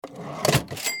You're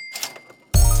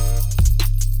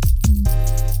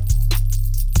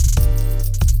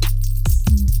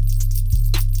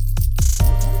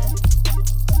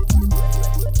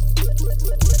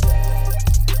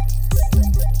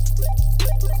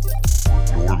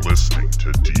listening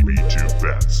to DB2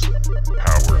 Bets,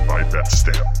 powered by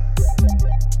BetStamp,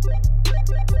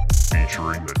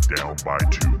 featuring the Down by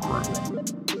 2 crew.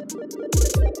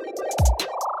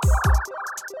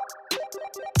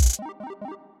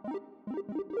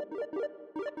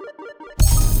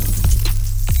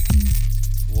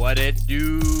 What it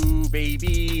do,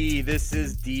 baby? This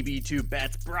is DB2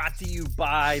 Bets, brought to you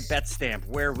by BetStamp,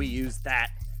 where we use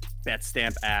that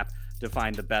BetStamp app to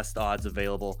find the best odds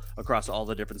available across all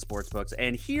the different sports books.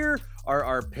 And here are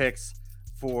our picks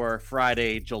for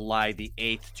Friday, July the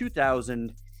 8th,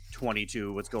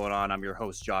 2022. What's going on? I'm your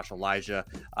host, Josh Elijah.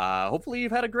 Hopefully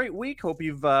you've had a great week. Hope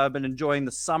you've been enjoying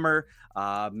the summer,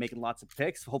 making lots of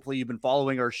picks. Hopefully you've been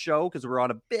following our show because we're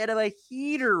on a bit of a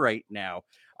heater right now.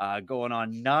 Going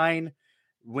on 9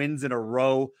 wins in a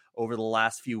row over the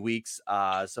last few weeks.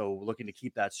 So looking to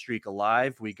keep that streak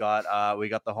alive. We got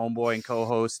the homeboy and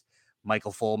co-host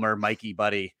Michael Fulmer. Mikey,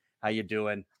 buddy, how you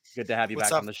doing? Good to have you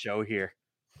back on the show here.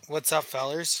 What's up,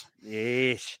 fellers?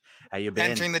 Yeesh. How you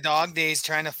been? Entering the dog days,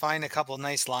 trying to find a couple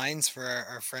nice lines for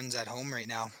our friends at home right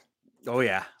now. Oh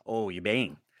yeah. Oh, you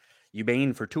bane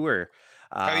for tour.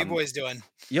 How you boys doing?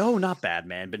 Yo, not bad,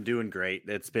 man. Been doing great.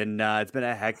 It's been a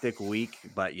hectic week,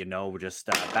 but we're just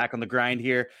back on the grind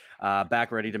here.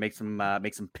 Back ready to make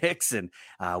some picks and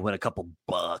win a couple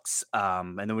bucks.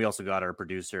 And then we also got our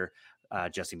producer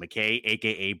Jesse McKay,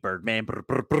 aka Birdman.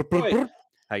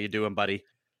 How you doing, buddy?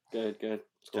 Good.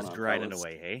 Just grinding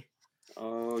away, hey?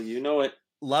 Oh, you know it.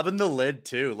 Loving the lid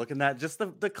too. Looking at just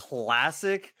the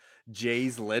classic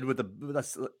Jay's lid with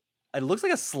it looks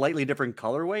like a slightly different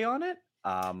colorway on it.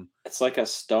 It's like a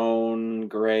stone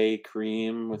gray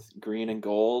cream with green and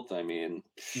gold. I mean,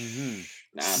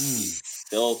 nasty,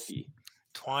 filthy.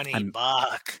 $20.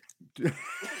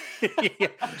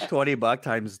 $20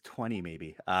 times 20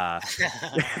 maybe.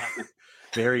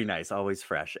 Very nice, always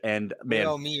fresh. And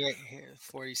man, me right here,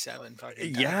 47.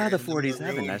 Yeah, the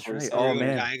 47. That's right. Oh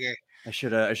man, Tiger. I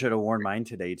should have worn mine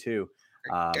today too.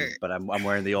 But I'm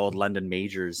wearing the old London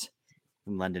Majors.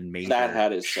 From London Major. That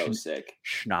hat is so sick.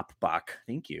 Schnappbach.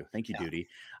 Thank you, Duty.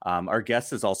 Our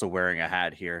guest is also wearing a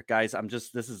hat here, guys.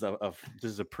 This is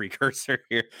a precursor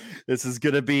here. This is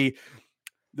gonna be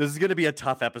a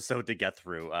tough episode to get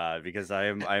through because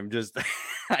I'm just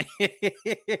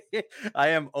I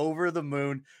am over the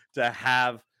moon to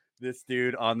have this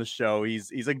dude on the show.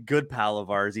 He's a good pal of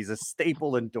ours. He's a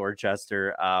staple in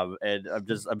Dorchester, and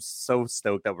I'm so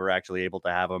stoked that we're actually able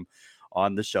to have him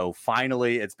on the show.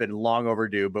 Finally, it's been long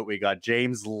overdue, but we got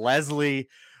James Leslie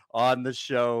on the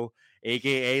show,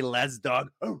 aka Les-DAWG.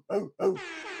 Oh.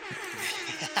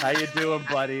 How you doing,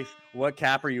 buddy? What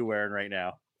cap are you wearing right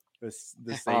now? The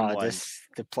same one.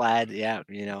 The plaid, yeah.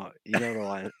 You know the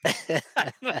one.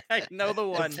 I know the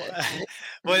one.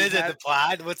 What is it? The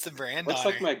plaid? What's the brand? Looks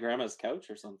like my grandma's couch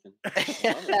or something.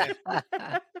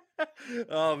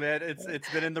 Oh man, it's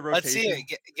been in the rotation. Let's see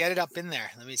it. Get it up in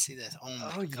there. Let me see this.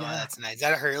 Oh my god, that's nice. Is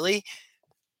that a Hurley?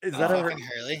 Is that a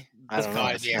Hurley? It's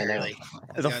gotta be a Hurley.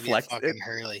 It's a flex.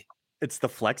 Hurley. It's the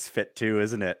flex fit too,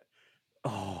 isn't it?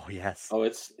 Oh yes. Oh,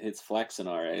 it's flexing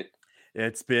all right.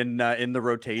 It's been in the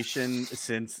rotation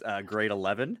since grade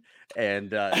 11,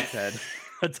 and it's had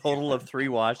a total of 3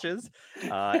 washes,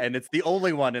 and it's the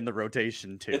only one in the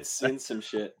rotation too. It's seen some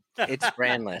shit. It's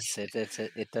brandless.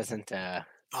 It doesn't.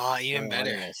 Even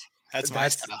better. That's my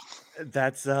stuff.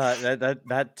 That's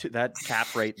that cap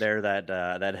right there.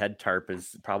 That head tarp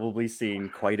is probably seeing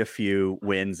quite a few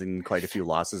wins and quite a few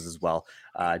losses as well.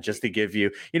 Just to give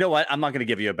you know what, I'm not going to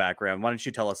give you a background. Why don't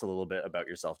you tell us a little bit about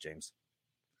yourself, James?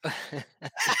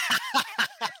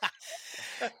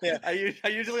 Yeah, I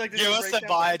usually like to give us the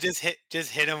bio. Just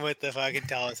hit him with the fucking.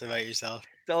 Tell us about yourself.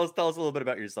 Tell us a little bit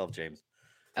about yourself, James.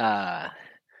 I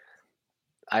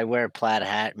wear a plaid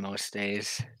hat most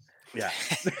days. Yeah.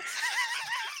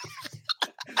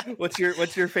 What's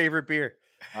your favorite beer?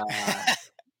 I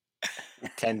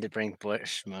tend to bring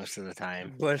Bush most of the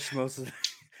time. Bush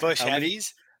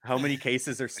Heavies. How many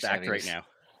cases are stacked right now?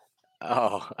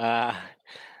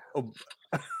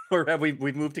 Or have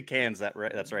we've moved to cans?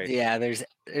 That's right. Yeah, there's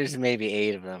maybe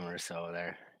 8 of them or so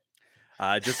there.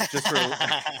 Just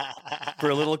for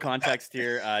a little context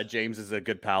here, James is a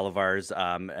good pal of ours.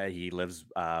 He lives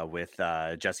with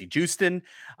Jesse Justin,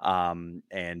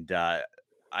 and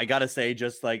I gotta say,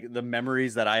 just like the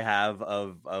memories that I have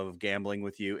of gambling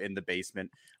with you in the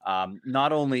basement,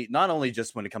 not only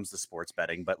just when it comes to sports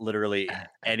betting, but literally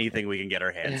anything we can get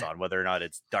our hands on, whether or not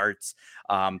it's darts.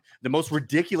 The most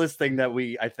ridiculous thing that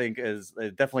I think is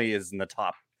definitely is in the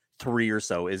top 3 or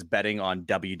so is betting on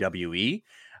WWE.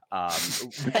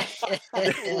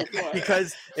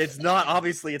 Because it's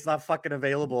not fucking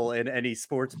available in any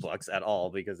sports books at all,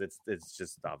 because it's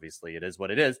just obviously it is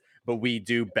what it is, but we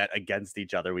do bet against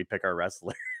each other. We pick our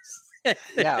wrestlers.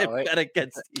 Yeah, bet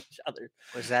against each other.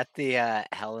 Was that the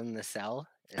Hell in the Cell?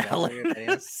 Hell in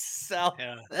the Cell.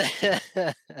 Yeah.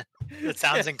 That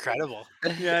sounds incredible.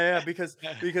 Yeah, because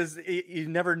you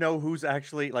never know who's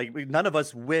actually like. None of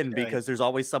us win because there's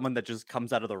always someone that just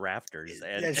comes out of the rafters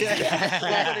and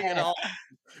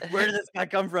where did this guy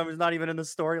come from? Is not even in the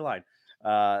storyline.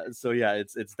 So yeah,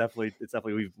 it's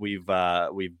definitely we've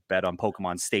bet on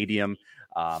Pokemon Stadium,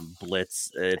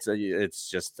 Blitz. It's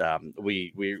just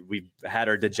we've had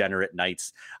our degenerate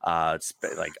nights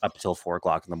like up till 4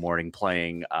 o'clock in the morning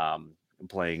playing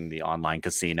the online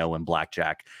casino and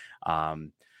blackjack.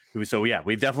 So yeah,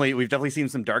 we've definitely seen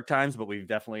some dark times, but we've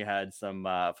definitely had some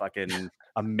fucking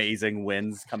amazing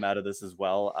wins come out of this as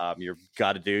well. You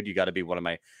got to be one of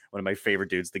my favorite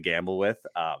dudes to gamble with.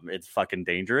 It's fucking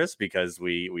dangerous because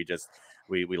we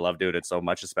love doing it so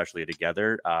much, especially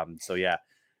together. So yeah,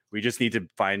 we just need to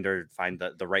find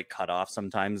the right cutoff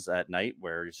sometimes at night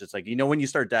where it's just like, when you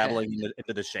start dabbling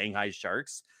into the Shanghai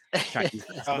Sharks Chinese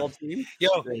basketball team.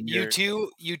 Yo, you two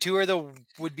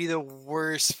would be the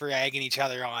worst for egging each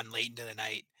other on late into the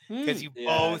night because you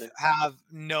both have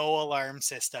no alarm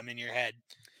system in your head.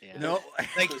 Yeah. No,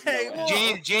 like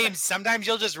James. Sometimes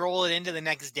you'll just roll it into the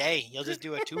next day. You'll just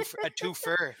do a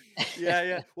twofer.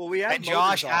 Yeah. Well, we have and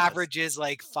Josh averages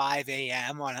like 5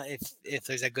 a.m. on if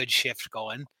there's a good shift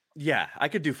going. Yeah, I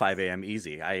could do 5 a.m.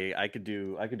 easy. I could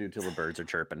do till the birds are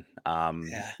chirping.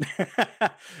 Yeah.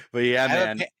 But yeah,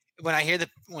 man. When I hear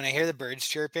the birds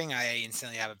chirping, I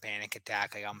instantly have a panic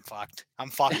attack. Like I'm fucked. I'm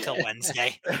fucked till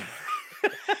Wednesday.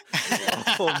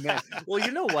 Oh man. Well,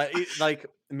 you know what? Like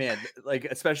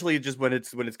especially just when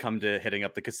it's come to hitting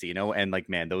up the casino and like,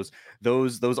 man, those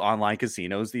online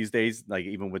casinos these days, like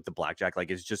even with the blackjack,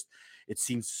 like it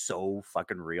seems so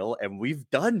fucking real, and we've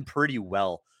done pretty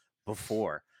well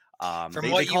before.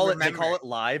 They call it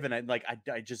live, and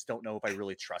I just don't know if I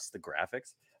really trust the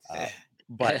graphics.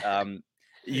 But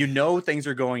things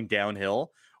are going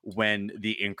downhill when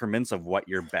the increments of what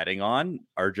you're betting on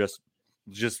are just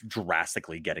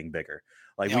drastically getting bigger.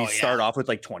 Like we start off with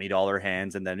like $20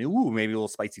 hands, and then maybe a little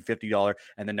spicy $50,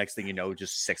 and the next thing you know,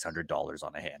 just $600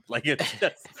 on a hand. Like it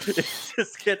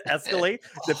just get escalate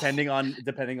depending on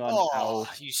how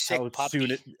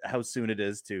soon it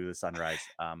is to the sunrise.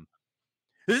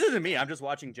 This isn't me. I'm just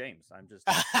watching James. I'm just.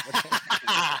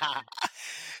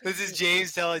 This is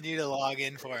James telling you to log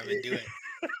in for him and do it.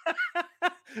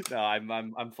 No,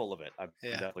 I'm full of it. I'm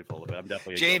definitely full of it. I'm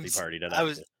definitely a James, guilty party to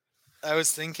that. I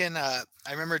was thinking. I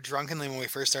remember drunkenly when we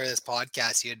first started this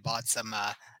podcast, you had bought some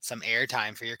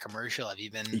airtime for your commercial. Have you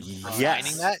been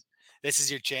finding that? This is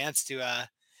your chance to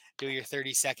do your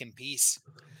 30-second piece.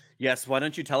 Yes. Why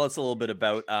don't you tell us a little bit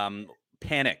about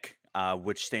Panic?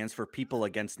 Which stands for People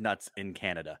Against Nuts in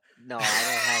Canada. No,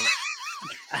 I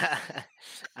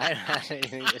don't have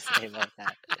anything to say about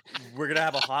that. We're gonna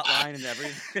have a hotline and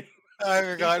everything. I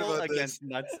forgot People about Against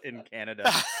Nuts in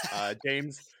Canada.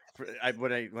 James,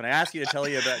 when I ask you to tell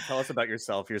us about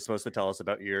yourself, you're supposed to tell us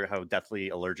about how deathly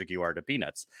allergic you are to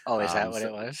peanuts. Oh, is that what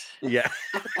it was? Yeah,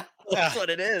 that's what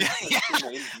it is.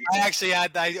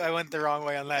 I went the wrong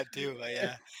way on that too, but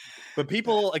yeah. But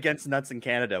People Against Nuts in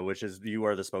Canada, which is you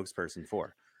are the spokesperson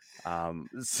for.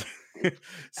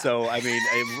 So I mean,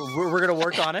 we're gonna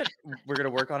work on it. We're gonna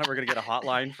get a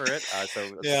hotline for it.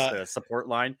 A support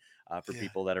line for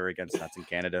people that are against nuts in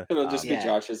Canada. It'll just be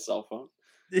Josh's cell phone.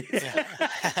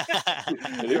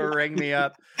 Ring me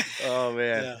up. Oh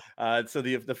man. Yeah. So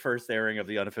the first airing of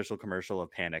the unofficial commercial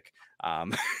of Panic.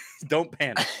 Don't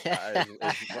panic.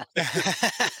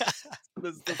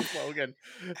 This is the slogan.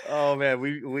 Oh man,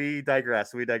 we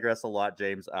digress. We digress a lot,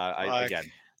 James.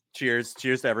 Again, cheers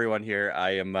to everyone here.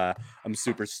 I'm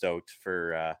super stoked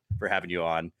for having you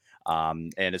on.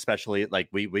 And especially like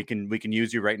we can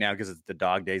use you right now because it's the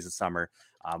dog days of summer.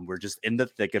 We're just in the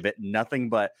thick of it. Nothing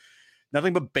but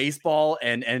baseball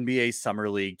and NBA summer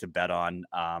league to bet on.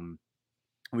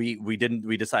 We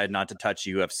decided not to touch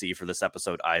UFC for this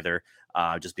episode either,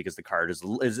 just because the card is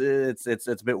it's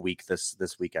a bit weak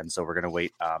this weekend. So we're gonna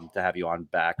wait to have you on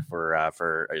back for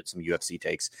some UFC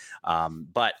takes.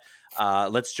 But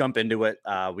let's jump into it.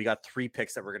 We got 3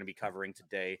 picks that we're going to be covering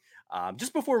today.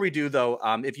 Just before we do, though,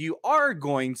 if you are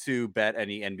going to bet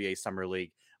any NBA Summer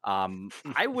League,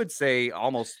 I would say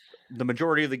almost the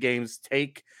majority of the games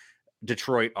take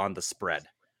Detroit on the spread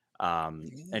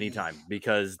anytime,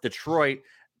 because Detroit,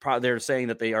 they're saying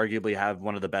that they arguably have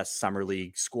one of the best Summer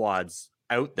League squads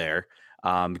out there.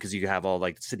 Because you have all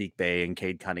like Sadiq Bey and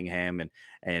Cade Cunningham,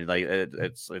 and like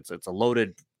it's a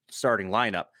loaded starting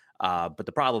lineup. But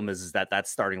the problem is that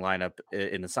starting lineup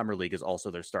in the summer league is also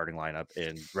their starting lineup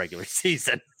in regular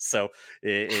season. So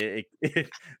that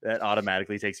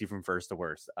automatically takes you from first to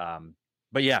worst.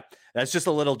 But yeah, that's just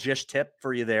a little Jish tip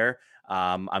for you there.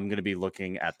 I'm going to be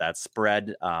looking at that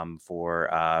spread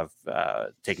for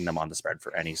taking them on the spread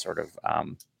for any sort of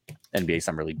NBA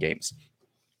Summer League games.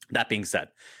 That being said,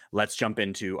 let's jump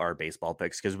into our baseball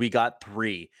picks because we got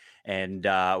 3, and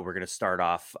we're going to start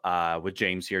off with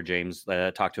James here. James,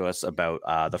 talk to us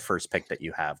about the first pick that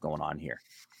you have going on here.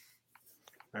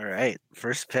 All right.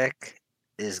 First pick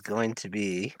is going to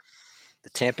be the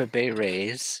Tampa Bay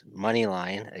Rays money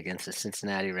line against the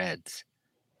Cincinnati Reds.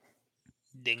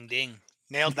 Ding, ding.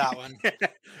 Nailed that one.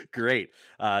 Great.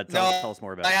 Tell us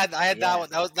more about it. I had that one.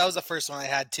 That was the first one I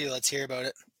had too. Let's hear about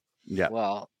it. Yeah.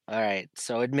 Well, all right.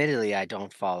 So admittedly, I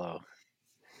don't follow.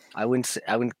 I wouldn't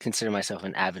consider myself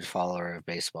an avid follower of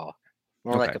baseball.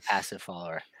 More like a passive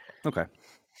follower. Okay.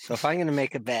 So if I'm going to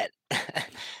make a bet,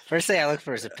 first thing I look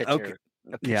for is a pitcher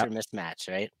mismatch,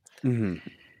 right? Mm-hmm.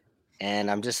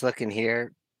 And I'm just looking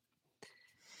here.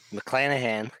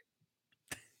 McClanahan.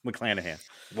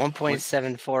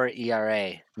 1.74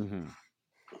 ERA. Mm-hmm.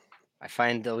 I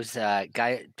find those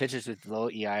pitchers with low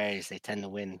ERAs, they tend to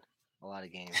win a lot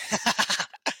of games.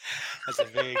 That's a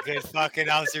very good fucking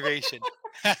observation.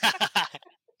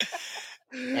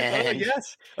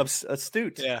 Yes,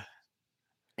 astute. Yeah.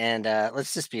 And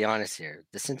let's just be honest here.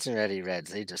 The Cincinnati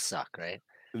Reds, they just suck, right?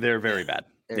 They're very bad.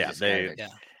 They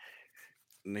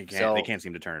can't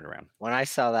seem to turn it around. When I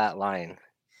saw that line,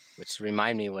 which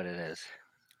remind me what it is.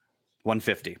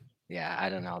 150. Yeah, I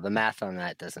don't know. The math on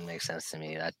that doesn't make sense to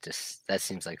me. That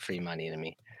seems like free money to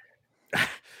me.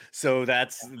 So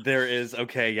there's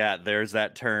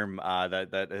that term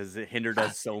that has hindered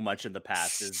us so much in the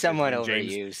past. Somewhat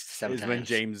overused sometimes. Is when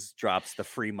James drops the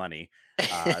free money.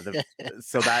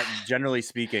 So that, generally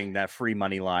speaking, that free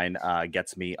money line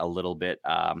gets me a little bit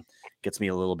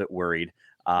worried.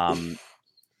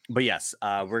 But yes,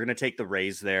 we're going to take the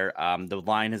Rays there. The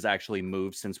line has actually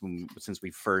moved since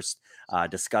we first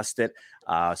discussed it.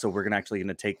 So we're going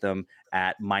to take them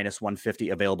at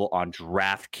 -150, available on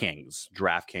DraftKings.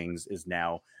 DraftKings is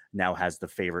now has the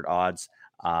favorite odds.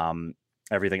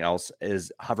 Everything else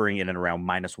is hovering in and around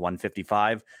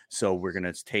 -155. So we're going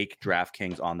to take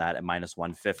DraftKings on that at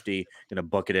 -150. Going to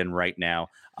book it in right now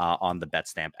on the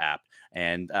BetStamp app.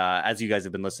 And as you guys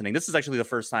have been listening, this is actually the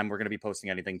first time we're going to be posting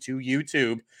anything to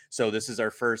YouTube. So this is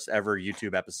our first ever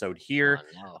YouTube episode here.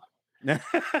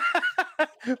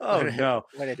 Oh, no.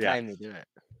 What a time to do it.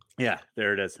 Yeah,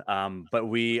 there it is. But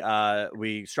we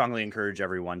strongly encourage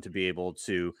everyone to be able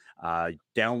to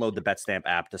download the BetStamp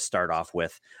app to start off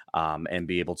with, and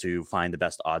be able to find the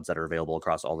best odds that are available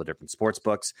across all the different sports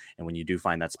books. And when you do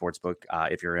find that sports book,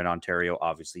 if you're in Ontario,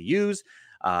 obviously use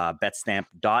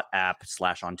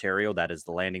betstamp.app/Ontario. That is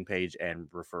the landing page, and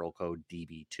referral code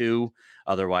DB2.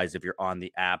 Otherwise, if you're on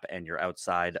the app and you're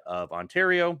outside of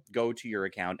Ontario, go to your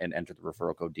account and enter the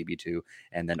referral code DB2,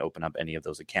 and then open up any of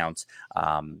those accounts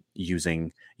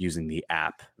using the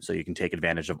app, so you can take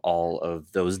advantage of all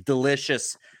of those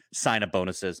delicious sign-up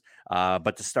bonuses.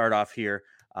 But to start off here,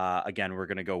 again, we're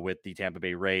going to go with the Tampa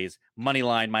Bay Rays money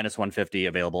line -150,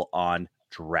 available on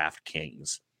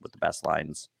DraftKings with the best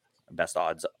lines, best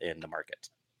odds in the market.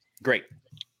 Great.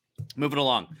 Moving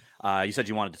along. You said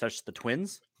you wanted to touch the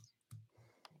Twins?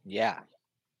 Yeah.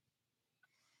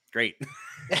 Great.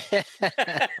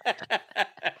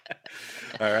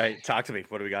 All right. Talk to me.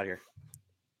 What do we got here?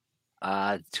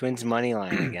 Twins money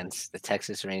line against the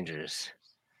Texas Rangers.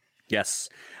 Yes.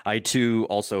 I too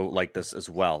also like this as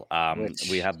well.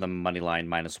 We have the money line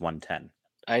 -110.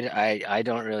 I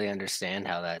don't really understand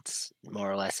how that's more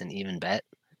or less an even bet.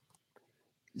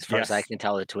 As far as I can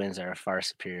tell, the Twins are a far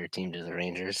superior team to the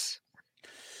Rangers.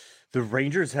 The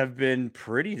Rangers have been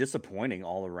pretty disappointing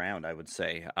all around, I would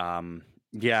say.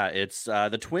 It's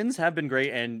the Twins have been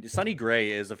great, and Sonny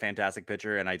Gray is a fantastic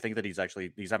pitcher, and I think that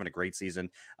he's having a great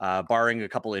season, barring a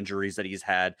couple injuries that he's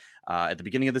had at the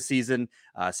beginning of the season.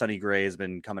 Sonny Gray has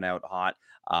been coming out hot.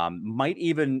 Might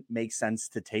even make sense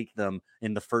to take them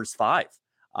in the first 5.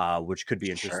 which could be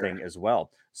interesting as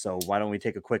well. So why don't we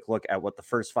take a quick look at what the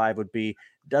first 5 would be?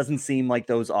 Doesn't seem like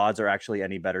those odds are actually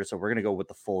any better. So we're going to go with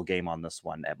the full game on this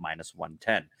one at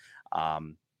 -110.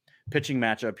 Pitching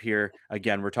matchup here.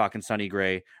 Again, we're talking Sonny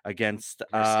Gray against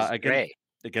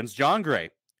John Gray.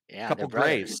 Yeah, couple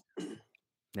Grays.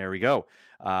 There we go.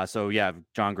 So yeah,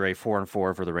 John Gray 4-4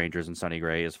 for the Rangers, and Sonny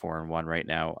Gray is 4-1 right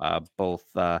now. Both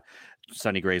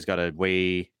Sonny Gray's got a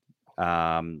way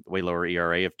lower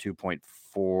ERA of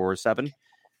 2.47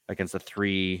 against a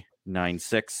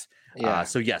 3.96. Yeah.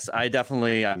 So yes, I'm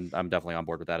definitely on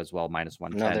board with that as well.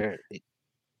 -110.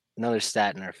 Another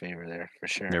stat in our favor there for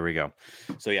sure. There we go.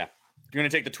 So yeah, you're gonna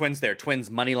take the Twins there. Twins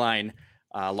money line,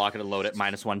 lock it and load it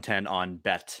 -110 on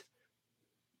bet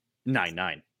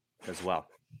 99 as well.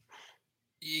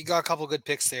 You got a couple good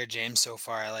picks there, James. So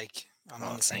far, I'm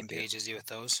on the same page as you with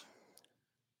those.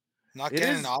 Not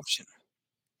getting an option.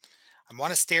 I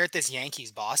want to stare at this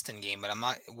Yankees Boston game, but I'm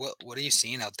not. What are you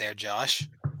seeing out there, Josh,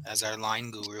 as our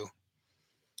line guru?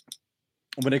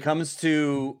 When it comes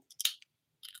to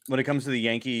the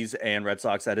Yankees and Red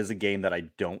Sox, that is a game that I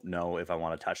don't know if I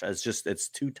want to touch. It's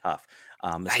too tough,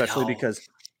 especially because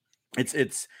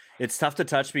it's tough to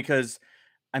touch because,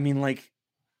 I mean, like,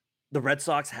 the Red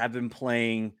Sox have been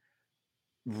playing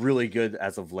really good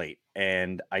as of late,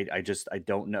 and I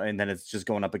don't know. And then it's just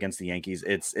going up against the Yankees.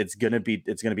 It's gonna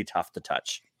be tough to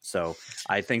touch. So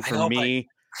I think for me,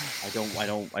 I don't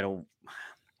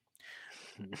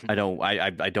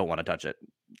want to touch it.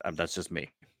 That's just me.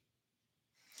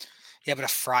 Yeah, but a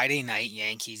Friday night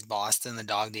Yankees Boston, the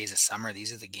dog days of summer,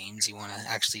 these are the games you want to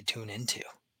actually tune into.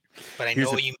 But I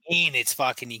know what you mean. It's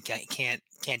fucking, you can't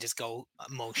just go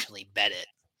emotionally bet it.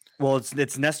 Well,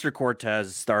 it's Nestor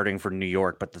Cortez starting for New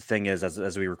York, but the thing is,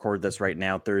 as we record this right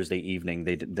now, Thursday evening,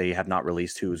 they have not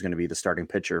released who's going to be the starting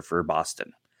pitcher for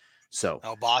Boston. So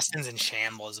Boston's in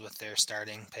shambles with their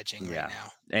starting pitching right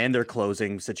now, and their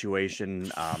closing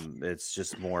situation. It's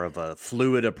just more of a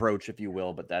fluid approach, if you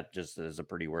will, but that just is a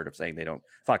pretty word of saying they don't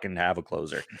fucking have a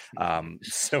closer.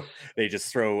 So they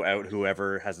just throw out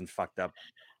whoever hasn't fucked up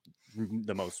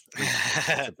the most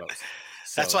recently, I suppose.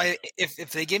 So, that's why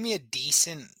if they give me a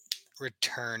decent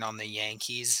return on the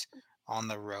Yankees on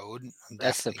the road,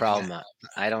 that's the problem.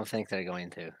 I don't think they're going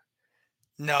to.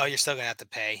 No, you're still gonna have to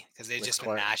pay because they've just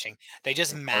been mashing. They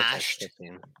just mashed.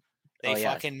 They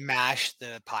fucking mashed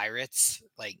the Pirates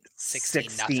like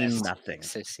 16-0.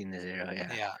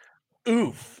 16-0. Yeah.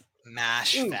 Oof.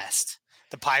 Mash fest.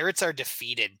 The Pirates are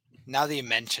defeated. Now that you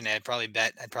mention it, I'd probably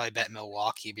bet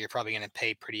Milwaukee, but you're probably gonna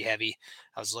pay pretty heavy.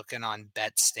 I was looking on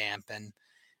BetStamp, and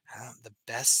the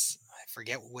best. I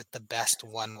forget what the best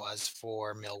one was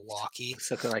for Milwaukee.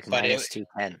 It's looking like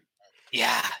 -210.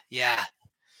 Yeah.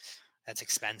 That's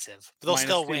expensive. But they'll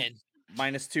still win.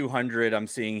 -200 I'm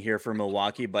seeing here for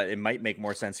Milwaukee, but it might make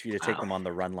more sense for you to take them on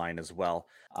the run line as well.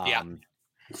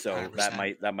 So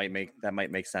 100%. that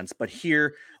might make sense. But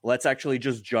here, let's actually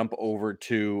just jump over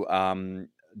to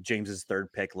James's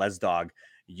third pick, Les-DAWG.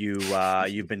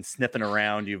 You've been sniffing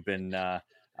around, you've been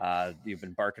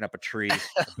barking up a tree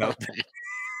about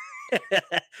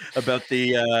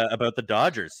the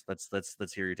Dodgers.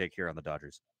 Let's hear your take here on the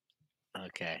Dodgers.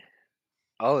 Okay.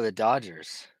 Oh, the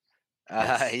Dodgers.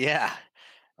 Yeah.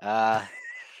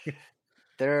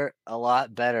 They're a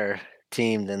lot better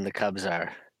team than the Cubs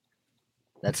are.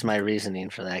 That's my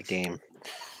reasoning for that game.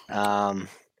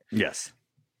 Yes.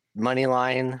 Money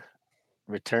line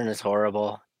return is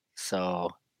horrible. So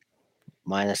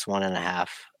 -1.5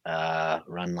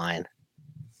 run line.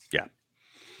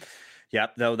 Yeah,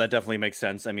 no, that definitely makes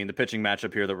sense. I mean, the pitching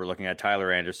matchup here that we're looking at,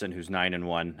 Tyler Anderson, who's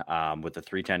 9-1 with a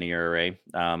 3.10 ERA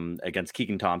against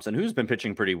Keegan Thompson, who's been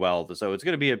pitching pretty well. So it's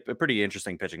going to be a pretty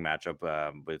interesting pitching matchup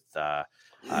with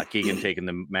Keegan taking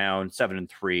the mound,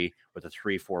 7-3 with a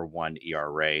 3.41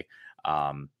 ERA.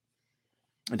 I'm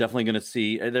definitely going to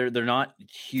see they're not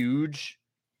huge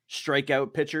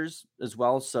strikeout pitchers as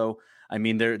well. So I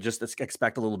mean, they're just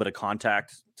expect a little bit of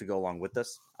contact to go along with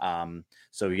this.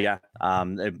 So yeah,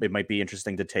 it might be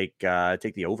interesting to take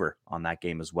the over on that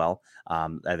game as well.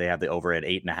 They have the over at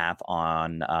 8.5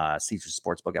 on Caesars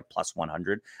Sportsbook at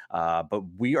 +100. But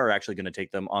we are actually going to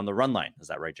take them on the run line. Is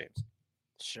that right, James?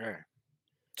 Sure.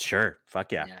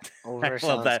 Fuck yeah. Over I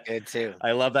love that. Good too.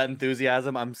 I love that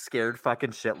enthusiasm. I'm scared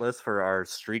fucking shitless for our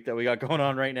streak that we got going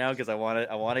on right now because I want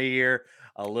to hear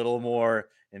a little more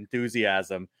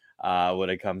enthusiasm when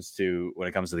it comes to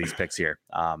these picks here.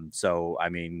 So I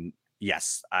mean,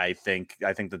 yes, I think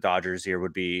the Dodgers here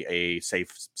would be a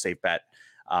safe bet.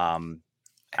 I'm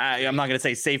not going to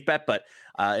say safe bet, but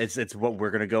it's what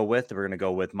we're going to go with. We're going to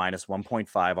go with minus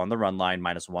 1.5 on the run line,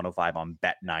 minus 105 on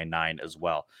Bet99 as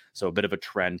well. So a bit of a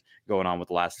trend going on with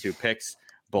the last two picks,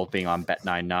 both being on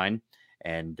Bet99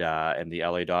 and the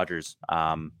LA Dodgers.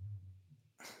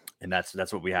 And that's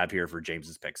what we have here for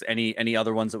James's picks. Any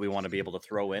other ones that we want to be able to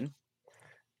throw in?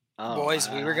 Boys,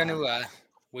 we were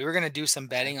gonna do some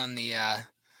betting on the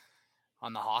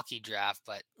hockey draft,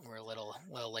 but we're a little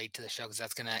late to the show because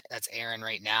that's airing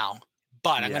right now.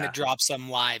 But I'm gonna drop some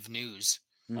live news.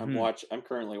 Mm-hmm. I'm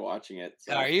currently watching it.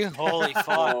 So. Are you? Holy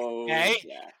fuck! Hey?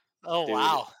 Yeah. Oh Dude,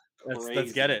 wow!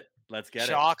 Let's get it.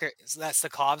 Shocker! So that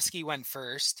Stakovsky went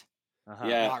first.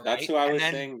 Yeah, that's who I was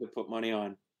saying to put money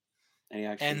on.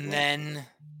 And then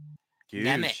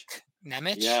Nemec.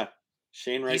 Yeah,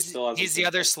 Shane Wright still has. He's the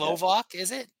other Slovak,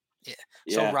 is it? Yeah.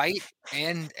 So Wright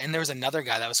and there was another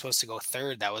guy that was supposed to go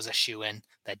third. That was a shoe-in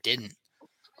that didn't.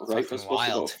 Wright was supposed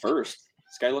to go first.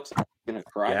 This guy looks like he's gonna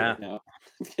cry right now.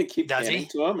 They keep panning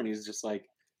to him, and he's just like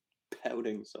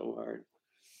pouting so hard.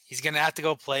 He's gonna have to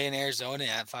go play in Arizona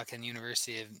at fucking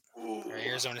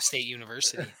Arizona State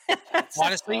University.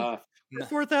 Honestly,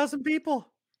 4,000 people.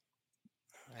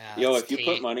 Yeah, yo, if you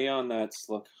put money on that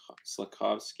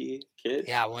Slakovsky kid,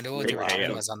 I wonder what the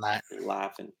return was on that. You're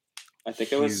laughing. I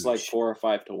think it was like 4 or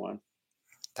 5 to 1.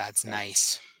 That's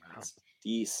nice.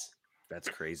 That's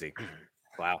crazy.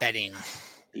 Wow. Betting.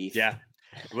 Yeah.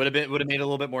 Would have made a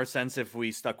little bit more sense if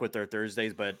we stuck with our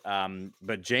Thursdays, but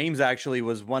James actually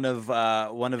was one of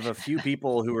a few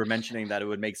people who were mentioning that it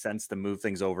would make sense to move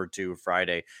things over to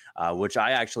Friday, which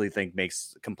I actually think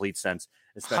makes complete sense,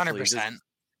 especially 100%.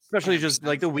 Especially just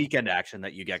like the weekend action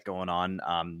that you get going on.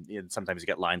 Sometimes you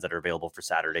get lines that are available for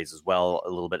Saturdays as well, a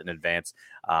little bit in advance.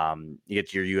 You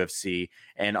get your UFC.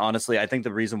 And honestly, I think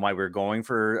the reason why we're going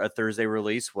for a Thursday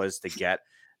release was to get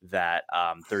that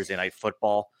Thursday night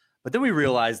football. But then we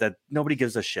realized that nobody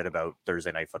gives a shit about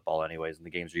Thursday night football anyways, and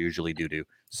the games are usually doo-doo.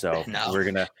 So we're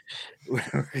gonna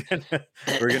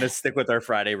stick with our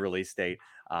Friday release date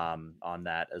on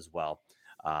that as well.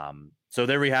 So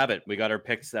there we have it. We got our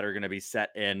picks that are going to be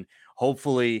set in.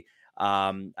 Hopefully,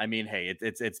 I mean, hey,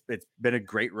 it's been a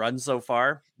great run so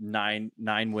far. Nine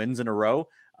wins in a row.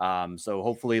 So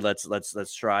hopefully,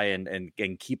 let's try and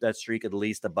keep that streak at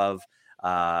least above.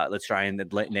 Let's try and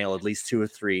nail at least 2 or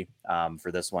 3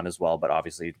 for this one as well. But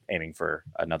obviously, aiming for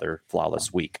another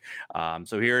flawless week.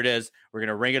 So here it is. We're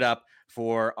gonna ring it up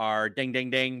for our ding ding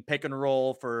ding pick and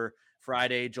roll for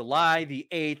Friday, July the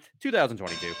 8th,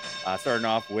 2022. Starting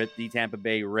off with the Tampa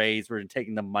Bay Rays. We're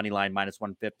taking the money line minus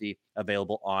 150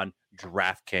 available on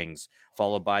DraftKings,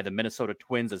 followed by the Minnesota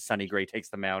Twins as Sonny Gray takes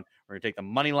the mound. We're going to take the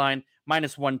money line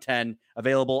minus 110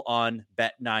 available on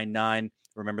Bet99.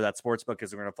 Remember that sportsbook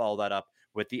because we're going to follow that up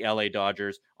with the LA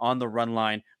Dodgers on the run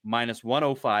line minus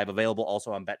 105 available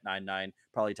also on Bet99.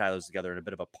 Probably tie those together in a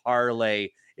bit of a parlay,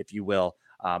 if you will.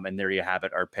 And there you have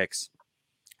it, our picks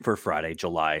for Friday,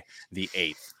 July the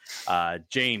 8th.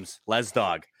 James,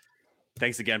 Les-DAWG,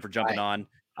 thanks again for jumping on.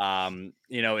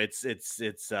 It's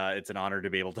an honor to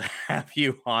be able to have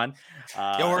you on.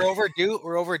 We're overdue.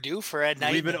 We're overdue for a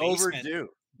night. We've been overdue.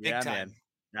 Big time.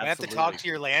 Man. We have to talk to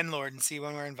your landlord and see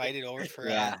when we're invited over for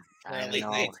a late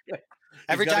night.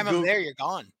 Every time I'm there, you're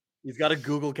gone. He's got a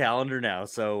Google Calendar now,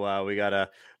 so we gotta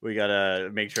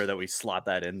make sure that we slot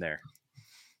that in there.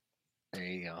 There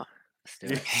you go. Let's do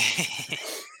it.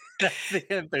 That's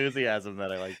the enthusiasm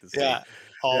that I like to see. Yeah,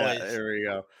 always. Yeah, there we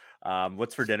go.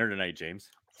 What's for dinner tonight, James?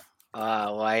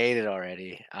 Well, I ate it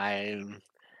already. I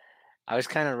was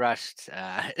kind of rushed,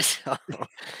 so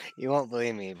you won't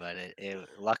believe me, but it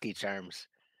Lucky Charms.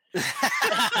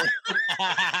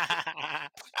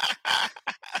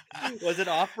 Was it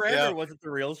off-brand or was it the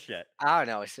real shit? Oh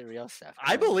no, it's the real stuff.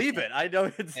 I believe it. I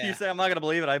know you say I'm not gonna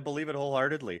believe it. I believe it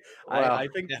wholeheartedly. Well, I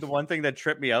think the one thing that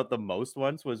tripped me out the most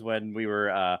once was when we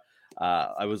were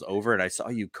I was over and I saw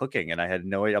you cooking and I had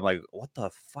no idea. I'm like, what the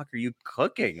fuck are you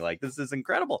cooking? Like, this is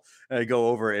incredible. And I go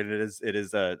over and it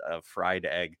is a fried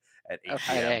egg at 8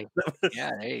 p.m.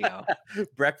 Yeah, there you go.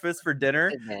 Breakfast for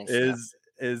dinner is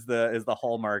the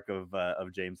hallmark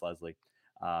of James Leslie.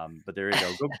 But there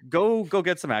you go. Go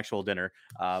get some actual dinner.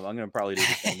 I'm gonna probably do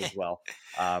the same as well.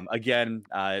 Again,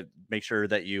 make sure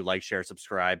that you like, share,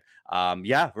 subscribe.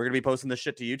 We're gonna be posting this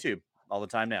shit to YouTube all the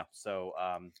time now. So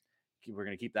we're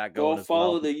gonna keep that going. Go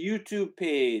follow the YouTube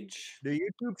page, the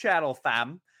YouTube channel,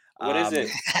 fam. What is it?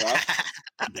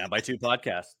 Down by 2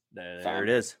 podcast. There it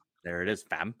is. There it is,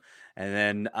 fam. And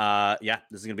then,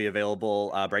 this is going to be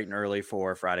available bright and early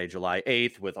for Friday, July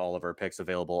 8th, with all of our picks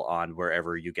available on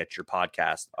wherever you get your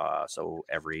podcast. So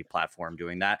every platform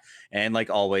doing that. And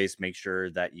like always, make sure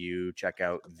that you check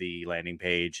out the landing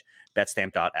page,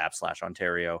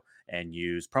 betstamp.app/Ontario, and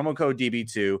use promo code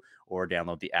DB2 or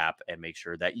download the app and make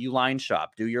sure that you line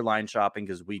shop. Do your line shopping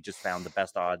because we just found the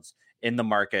best odds in the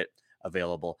market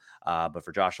available. But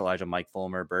for Josh, Elijah, Mike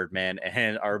Fulmer, Birdman,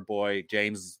 and our boy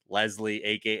James Leslie,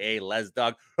 aka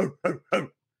Les-DAWG,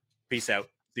 peace out.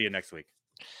 See you next week.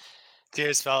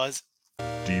 Cheers, fellas.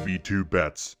 DB2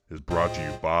 Bets is brought to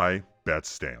you by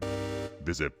BetStamp.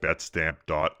 Visit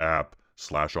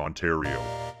betstamp.app/Ontario.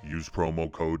 Use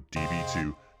promo code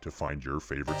DB2 to find your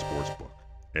favorite sportsbook.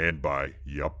 And by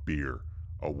Yup Beer,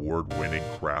 award-winning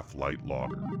craft light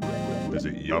lager.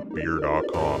 Visit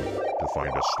yupbeer.com to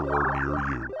find a store near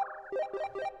you.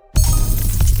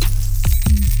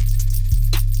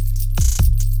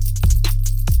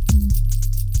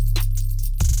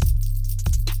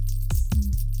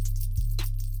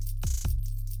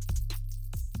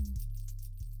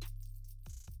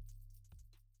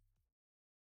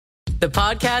 The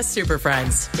Podcast Super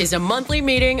Friends is a monthly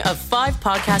meeting of 5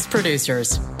 podcast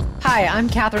producers. Hi, I'm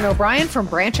Catherine O'Brien from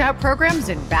Branch Out Programs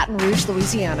in Baton Rouge,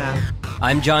 Louisiana.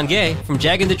 I'm John Gay from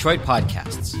Jag and Detroit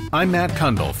Podcasts. I'm Matt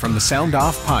Kundle from the Sound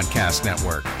Off Podcast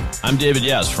Network. I'm David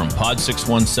Yaz from Pod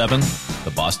 617, the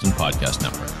Boston Podcast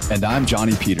Network. And I'm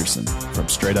Johnny Peterson from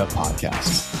Straight Up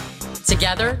Podcasts.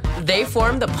 Together, they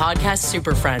form the Podcast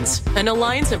Super Friends, an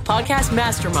alliance of podcast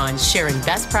masterminds sharing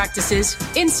best practices,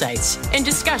 insights, and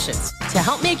discussions to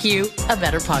help make you a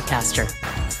better podcaster.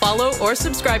 Follow or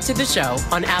subscribe to the show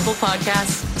on Apple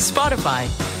Podcasts, Spotify,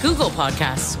 Google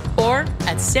Podcasts, or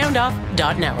at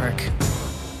soundoff.network.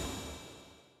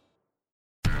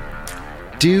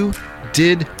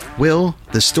 Did, Will,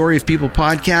 the Story of People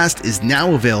podcast is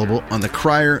now available on the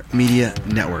Crier Media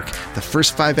Network. The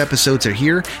first 5 episodes are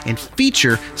here and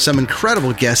feature some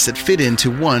incredible guests that fit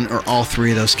into one or all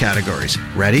 3 of those categories.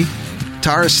 Ready?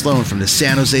 Tara Sloan from the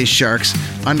San Jose Sharks,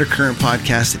 Undercurrent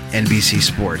podcast at NBC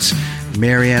Sports.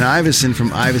 Marianne Iveson from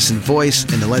Iveson Voice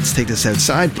and the Let's Take This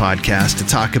Outside podcast to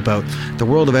talk about the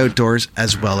world of outdoors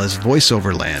as well as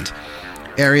voiceover land.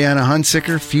 Ariana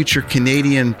Hunsicker, future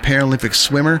Canadian Paralympic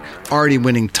swimmer, already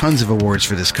winning tons of awards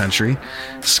for this country.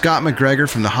 Scott McGregor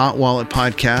from the Hot Wallet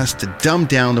podcast to dumb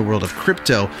down the world of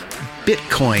crypto,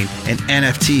 Bitcoin, and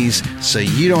NFTs so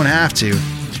you don't have to.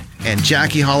 And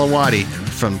Jackie Holowati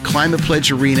from Climate Pledge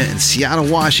Arena in Seattle,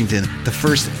 Washington, the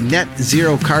first net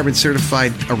zero carbon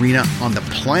certified arena on the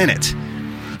planet.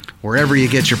 Wherever you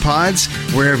get your pods,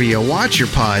 wherever you watch your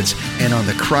pods, and on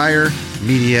the Crier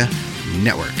Media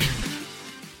Network.